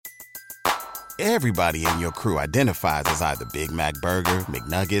Everybody in your crew identifies as either Big Mac Burger,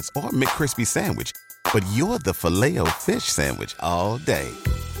 McNuggets, or McCrispy Sandwich. But you're the Filet-O-Fish Sandwich all day.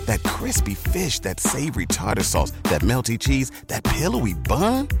 That crispy fish, that savory tartar sauce, that melty cheese, that pillowy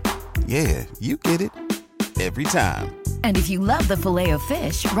bun. Yeah, you get it. Every time. And if you love the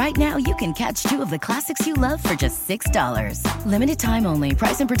Filet-O-Fish, right now you can catch two of the classics you love for just $6. Limited time only.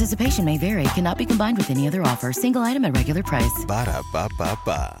 Price and participation may vary. Cannot be combined with any other offer. Single item at regular price.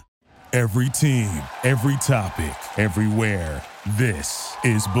 Ba-da-ba-ba-ba. Every team, every topic, everywhere. This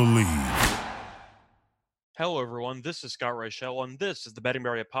is Believe. Hello, everyone. This is Scott Reichel, and this is the Betting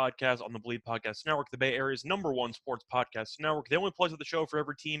Area Podcast on the Believe Podcast Network, the Bay Area's #1 sports podcast network. The only place with the show for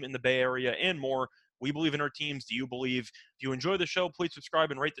every team in the Bay Area and more. We believe in our teams. Do you believe? If you enjoy the show, please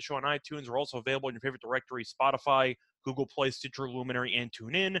subscribe and rate the show on iTunes. We're also available in your favorite directory, Spotify, Google Play, Stitcher, Luminary, and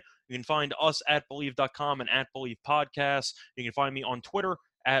TuneIn. You can find us at Believe.com and at Believe Podcasts. You can find me on Twitter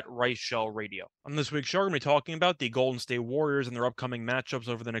at Reichel Radio. On this week's show, we're going to be talking about the Golden State Warriors and their upcoming matchups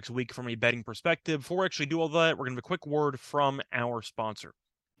over the next week from a betting perspective. Before we actually do all that, we're going to have a quick word from our sponsor.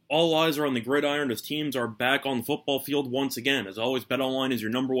 All eyes are on the gridiron as teams are back on the football field once again. As always, BetOnline is your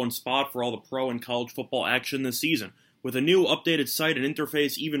 #1 spot for all the pro and college football action this season. With a new updated site and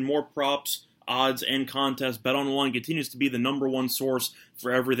interface, even more props, odds, and contests, BetOnline continues to be the #1 source for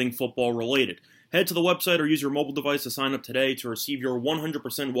everything football related. Head to the website or use your mobile device to sign up today to receive your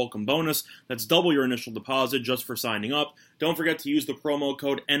 100% welcome bonus. That's double your initial deposit just for signing up. Don't forget to use the promo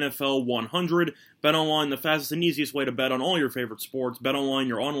code NFL100. BetOnline, the fastest and easiest way to bet on all your favorite sports. BetOnline,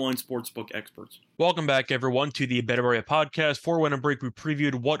 your online sportsbook experts. Welcome back, everyone, to the Betting Area Podcast. Before we went on break, we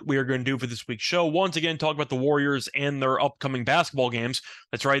previewed what we are going to do for this week's show. Once again, talk about the Warriors and their upcoming basketball games.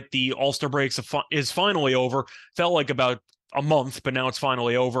 That's right, the All-Star break is finally over. Felt like about a month, but now it's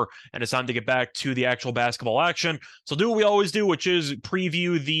finally over, and it's time to get back to the actual basketball action. So do what we always do, which is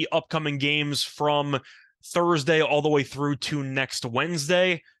preview the upcoming games from Thursday all the way through to next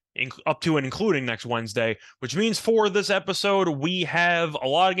Wednesday, up to and including next Wednesday, which means for this episode, we have a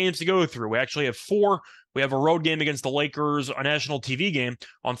lot of games to go through. We actually have 4. We have a road game against the Lakers, a national TV game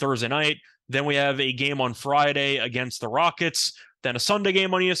on Thursday night. Then we have a game on Friday against the Rockets. Then a Sunday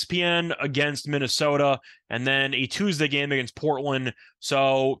game on ESPN against Minnesota, and then a Tuesday game against Portland.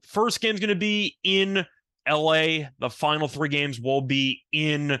 So first game's going to be in LA. The final 3 games will be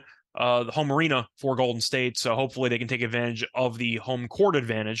in the home arena for Golden State. So hopefully they can take advantage of the home court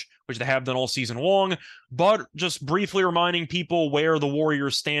advantage, which they have done all season long. But just briefly reminding people where the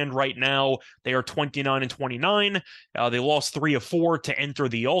Warriors stand right now. They are 29-29. They lost 3 of 4 to enter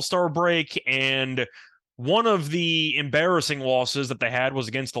the All-Star break, and one of the embarrassing losses that they had was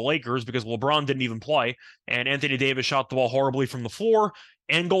against the Lakers because LeBron didn't even play, and Anthony Davis shot the ball horribly from the floor,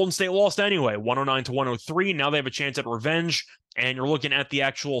 and Golden State lost anyway, 109-103. Now they have a chance at revenge, and you're looking at the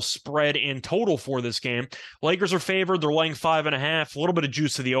actual spread and total for this game. Lakers are favored. They're laying 5.5, a little bit of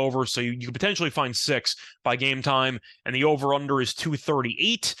juice to the over, so you could potentially find 6 by game time, and the over-under is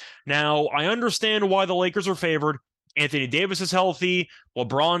 238. Now, I understand why the Lakers are favored. Anthony Davis is healthy.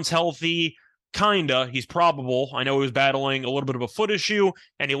 LeBron's healthy. Kinda. He's probable. I know he was battling a little bit of a foot issue,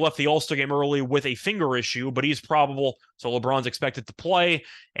 and he left the All-Star game early with a finger issue, but he's probable, so LeBron's expected to play,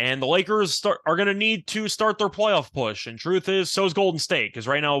 and the Lakers are going to need to start their playoff push, and truth is, so is Golden State, because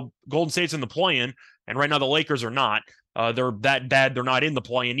right now, Golden State's in the play-in, and right now the Lakers are not. They're that bad, they're not in the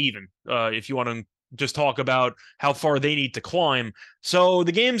play-in even, if you want to just talk about how far they need to climb. So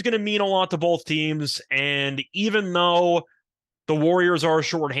the game's going to mean a lot to both teams, and even though the Warriors are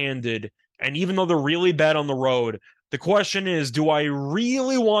shorthanded, and even though they're really bad on the road, the question is, do I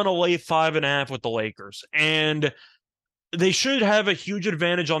really want to lay 5.5 with the Lakers? And they should have a huge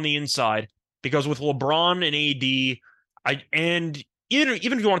advantage on the inside because with LeBron and AD, and even if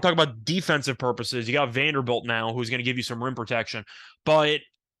you want to talk about defensive purposes, you got Vanderbilt now who's going to give you some rim protection. But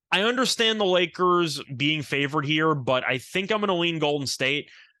I understand the Lakers being favored here, but I think I'm going to lean Golden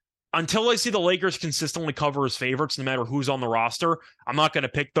State. Until I see the Lakers consistently cover as favorites, no matter who's on the roster, I'm not going to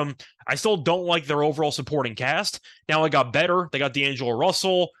pick them. I still don't like their overall supporting cast. Now it got better. They got D'Angelo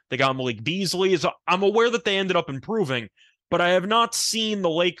Russell. They got Malik Beasley. So I'm aware that they ended up improving, but I have not seen the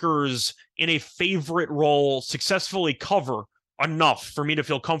Lakers in a favorite role successfully cover enough for me to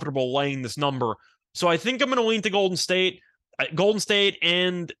feel comfortable laying this number. So I think I'm going to lean to Golden State. Golden State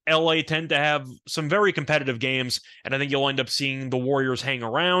and LA tend to have some very competitive games, and I think you'll end up seeing the Warriors hang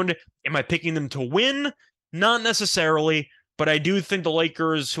around. Am I picking them to win? Not necessarily, But I do think the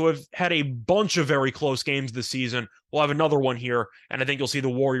Lakers, who have had a bunch of very close games this season, will have another one here, and I think you'll see the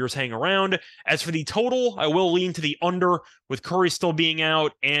Warriors hang around. As for the total, I will lean to the under, with Curry still being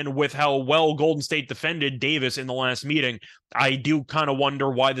out and with how well Golden State defended Davis in the last meeting. I do kind of wonder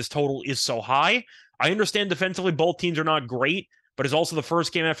why this total is so high. I understand defensively both teams are not great, but it's also the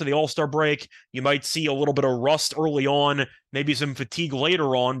first game after the All-Star break. You might see a little bit of rust early on, maybe some fatigue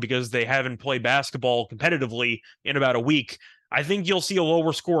later on because they haven't played basketball competitively in about a week. I think you'll see a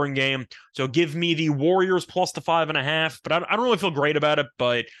lower scoring game. So give me the Warriors plus the 5.5, but I don't really feel great about it,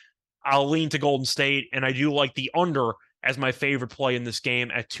 but I'll lean to Golden State, and I do like the under as my favorite play in this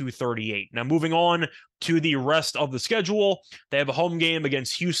game at 238. Now, moving on to the rest of the schedule, they have a home game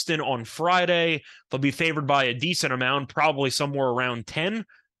against Houston on Friday. They'll be favored by a decent amount, probably somewhere around 10,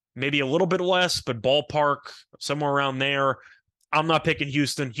 maybe a little bit less, but ballpark somewhere around there. I'm not picking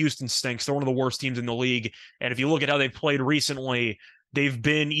Houston. Houston stinks. They're one of the worst teams in the league. And if you look at how they've played recently, they've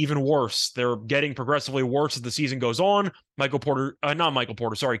been even worse. They're getting progressively worse as the season goes on. Kevin Porter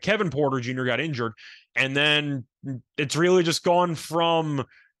Jr. got injured. And then it's really just gone from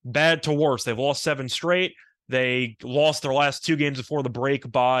bad to worse. They've lost 7 straight. They lost their last 2 games before the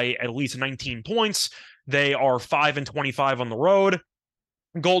break by at least 19 points. They are 5-25 on the road.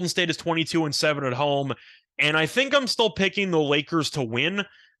 Golden State is 22-7 at home. And I think I'm still picking the Lakers to win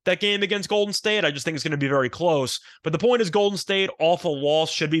that game against Golden State. I just think it's going to be very close. But the point is Golden State, off a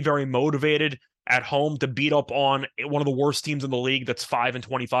loss, should be very motivated at home to beat up on one of the worst teams in the league that's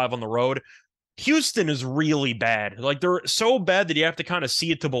 5-25 on the road. Houston is really bad. Like, they're so bad that you have to kind of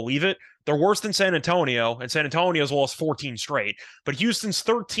see it to believe it. They're worse than San Antonio, and San Antonio's lost 14 straight. But Houston's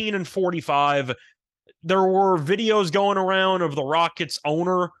 13-45. There were videos going around of the Rockets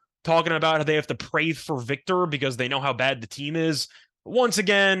owner talking about how they have to pray for Victor because they know how bad the team is. Once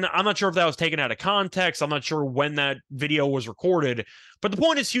again, I'm not sure if that was taken out of context. I'm not sure when that video was recorded. But the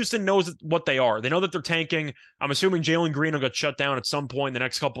point is Houston knows what they are. They know that they're tanking. I'm assuming Jalen Green will get shut down at some point in the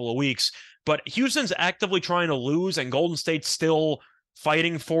next couple of weeks. But Houston's actively trying to lose, and Golden State's still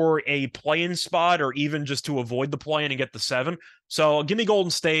fighting for a play-in spot or even just to avoid the play-in and get the 7. So give me Golden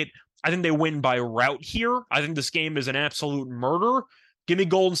State. I think they win by route here. I think this game is an absolute murder. Give me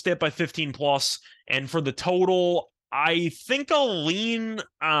Golden State by 15 plus. And for the total, I think I'll lean,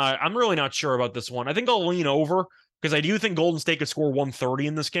 I'm really not sure about this one. I think I'll lean over because I do think Golden State could score 130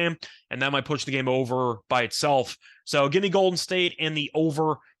 in this game, and that might push the game over by itself. So give me Golden State and the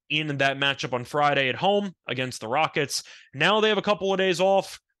over in that matchup on Friday at home against the Rockets. Now they have a couple of days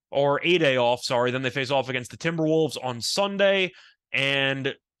off, or a day off, sorry. Then they face off against the Timberwolves on Sunday,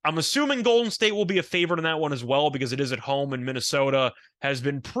 and I'm assuming Golden State will be a favorite in that one as well because it is at home, and Minnesota has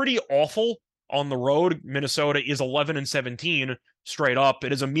been pretty awful on the road. Minnesota is 11-17 straight up.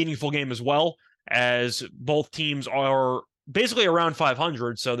 It is a meaningful game as well, as both teams are basically around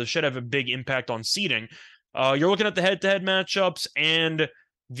 500, so this should have a big impact on seeding. You're looking at the head-to-head matchups, and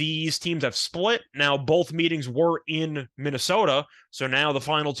these teams have split. Now, both meetings were in Minnesota, so now the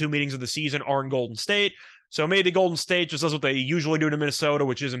final 2 meetings of the season are in Golden State. So maybe Golden State just does what they usually do to Minnesota,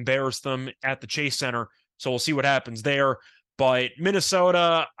 which is embarrass them at the Chase Center. So we'll see what happens there. But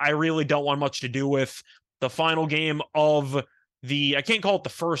Minnesota, I really don't want much to do with. The final game of the, I can't call it the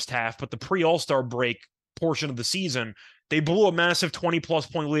first half, but the pre-All-Star break portion of the season, they blew a massive 20-plus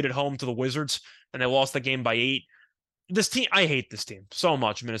point lead at home to the Wizards, and they lost the game by 8. This team, I hate this team so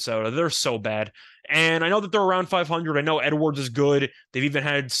much, Minnesota. They're so bad. And I know that they're around 500. I know Edwards is good. They've even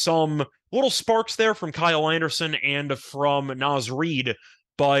had some little sparks there from Kyle Anderson and from Naz Reid.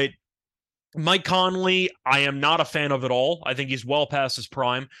 But Mike Conley, I am not a fan of at all. I think he's well past his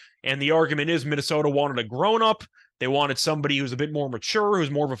prime. And the argument is Minnesota wanted a grown-up. They wanted somebody who's a bit more mature,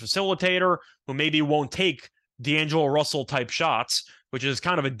 who's more of a facilitator, who maybe won't take D'Angelo Russell-type shots, which is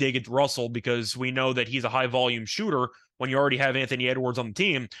kind of a dig at Russell because we know that he's a high-volume shooter when you already have Anthony Edwards on the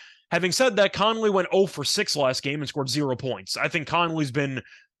team. Having said that, Conley went 0 for 6 last game and scored 0 points. I think Conley's been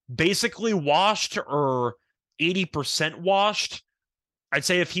basically washed or 80% washed. I'd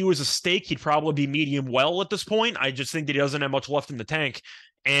say if he was a steak, he'd probably be medium well at this point. I just think that he doesn't have much left in the tank.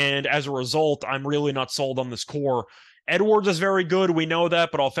 And as a result, I'm really not sold on this core. Edwards is very good. We know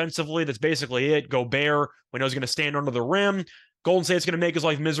that. But offensively, that's basically it. Gobert, we know he's going to stand under the rim. Golden State's going to make his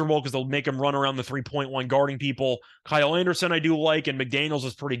life miserable because they'll make him run around the three-point line guarding people. Kyle Anderson I do like, and McDaniels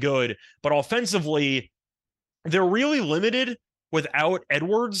is pretty good. But offensively, they're really limited without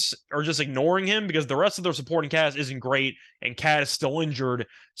Edwards or just ignoring him because the rest of their supporting cast isn't great, and Cat is still injured.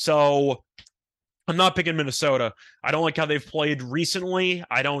 So I'm not picking Minnesota. I don't like how they've played recently.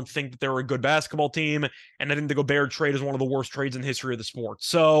 I don't think that they're a good basketball team, and I think the Gobert trade is one of the worst trades in the history of the sport.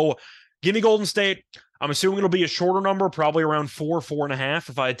 So Give me Golden State. I'm assuming it'll be a shorter number, probably around 4.5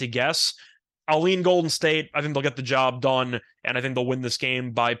 if I had to guess. I'll lean Golden State. I think they'll get the job done, and I think they'll win this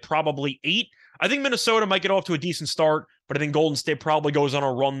game by probably 8. I think Minnesota might get off to a decent start, but I think Golden State probably goes on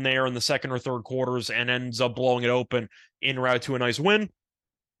a run there in the second or third quarters and ends up blowing it open en route to a nice win.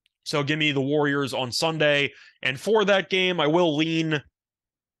 So give me the Warriors on Sunday. And for that game, I will lean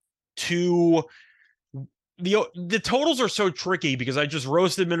to the totals are so tricky because I just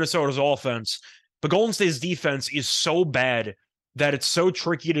roasted Minnesota's offense, but Golden State's defense is so bad that it's so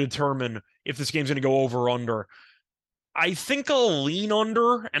tricky to determine if this game's going to go over or under. I think I'll lean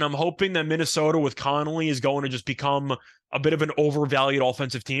under, and I'm hoping that Minnesota with Conley is going to just become a bit of an overvalued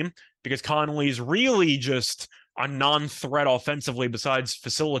offensive team because Conley is really just a non-threat offensively besides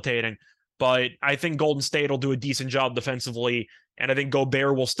facilitating. But I think Golden State will do a decent job defensively, and I think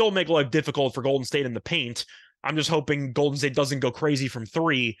Gobert will still make life difficult for Golden State in the paint. I'm just hoping Golden State doesn't go crazy from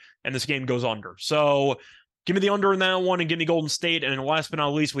 3, and this game goes under. So give me the under in that one, and give me Golden State. And last but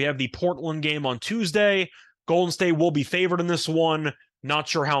not least, we have the Portland game on Tuesday. Golden State will be favored in this one. Not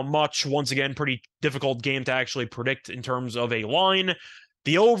sure how much. Once again, pretty difficult game to actually predict in terms of a line.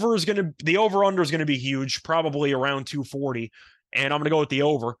 The over-under is going to be huge, probably around 240, and I'm going to go with the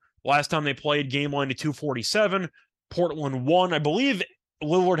over. Last time they played, game line to 247. Portland won. I believe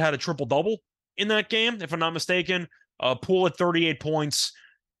Lillard had a triple-double in that game, if I'm not mistaken. Poole at 38 points.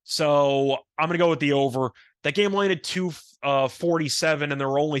 So I'm going to go with the over. That game line at 247, and there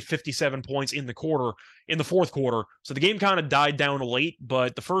were only 57 points in the fourth quarter. So the game kind of died down late,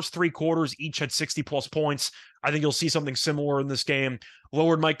 but the first 3 quarters each had 60-plus points. I think you'll see something similar in this game.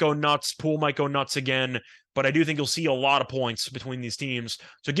 Lillard might go nuts. Poole might go nuts again, but I do think you'll see a lot of points between these teams.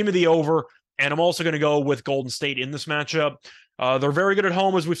 So give me the over, and I'm also going to go with Golden State in this matchup. They're very good at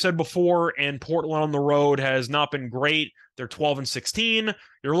home, as we've said before, and Portland on the road has not been great. They're 12-16.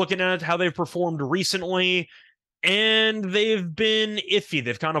 You're looking at how they've performed recently, and they've been iffy.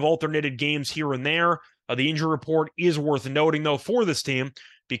 They've kind of alternated games here and there. The injury report is worth noting, though, for this team,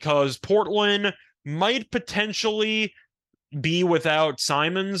 because Portland might potentially be without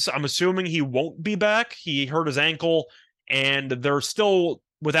Simons. I'm assuming he won't be back. He hurt his ankle, and they're still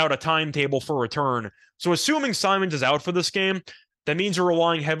without a timetable for return. So assuming Simons is out for this game, that means you're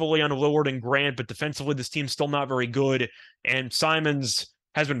relying heavily on Lillard and Grant, but defensively this team's still not very good, and Simons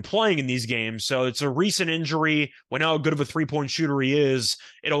has been playing in these games, so it's a recent injury. We know how good of a three-point shooter he is.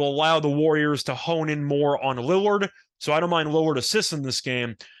 It'll allow the Warriors to hone in more on Lillard, so I don't mind Lillard assists in this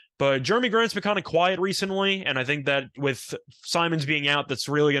game. But Jeremy Grant's been kind of quiet recently, and I think that with Simons being out, that's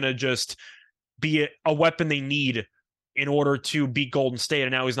really going to just be a weapon they need in order to beat Golden State,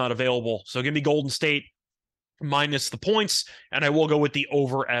 and now he's not available. So give me Golden State minus the points, and I will go with the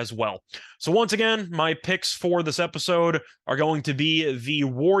over as well. So once again, my picks for this episode are going to be the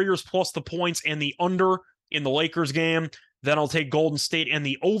Warriors plus the points and the under in the Lakers game. Then I'll take Golden State and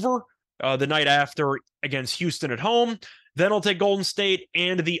the over the night after against Houston at home. Then I'll take Golden State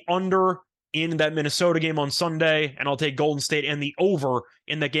and the under in that Minnesota game on Sunday, and I'll take Golden State and the over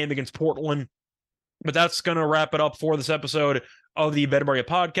in that game against Portland. But that's going to wrap it up for this episode of the Bet America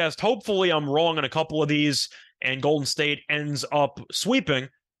podcast. Hopefully I'm wrong on a couple of these, and Golden State ends up sweeping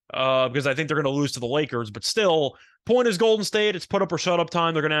because I think they're going to lose to the Lakers. But still, point is Golden State, it's put up or shut up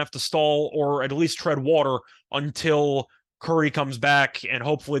time. They're going to have to stall or at least tread water until Curry comes back, and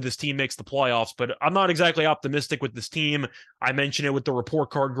hopefully this team makes the playoffs. But I'm not exactly optimistic with this team. I mentioned it with the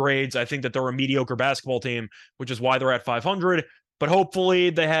report card grades. I think that they're a mediocre basketball team, which is why they're at 500. But hopefully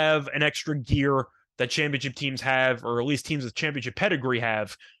they have an extra gear that championship teams have, or at least teams with championship pedigree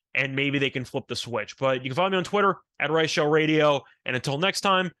have, and maybe they can flip the switch. But you can find me on Twitter at Rice Show Radio. And until next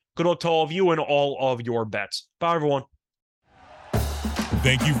time, good luck to all of you and all of your bets. Bye, everyone.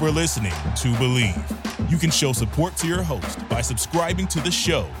 Thank you for listening to Believe. You can show support to your host by subscribing to the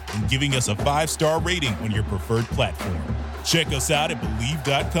show and giving us a 5-star rating on your preferred platform. Check us out at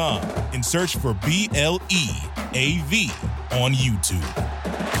Believe.com and search for BLEAV on YouTube.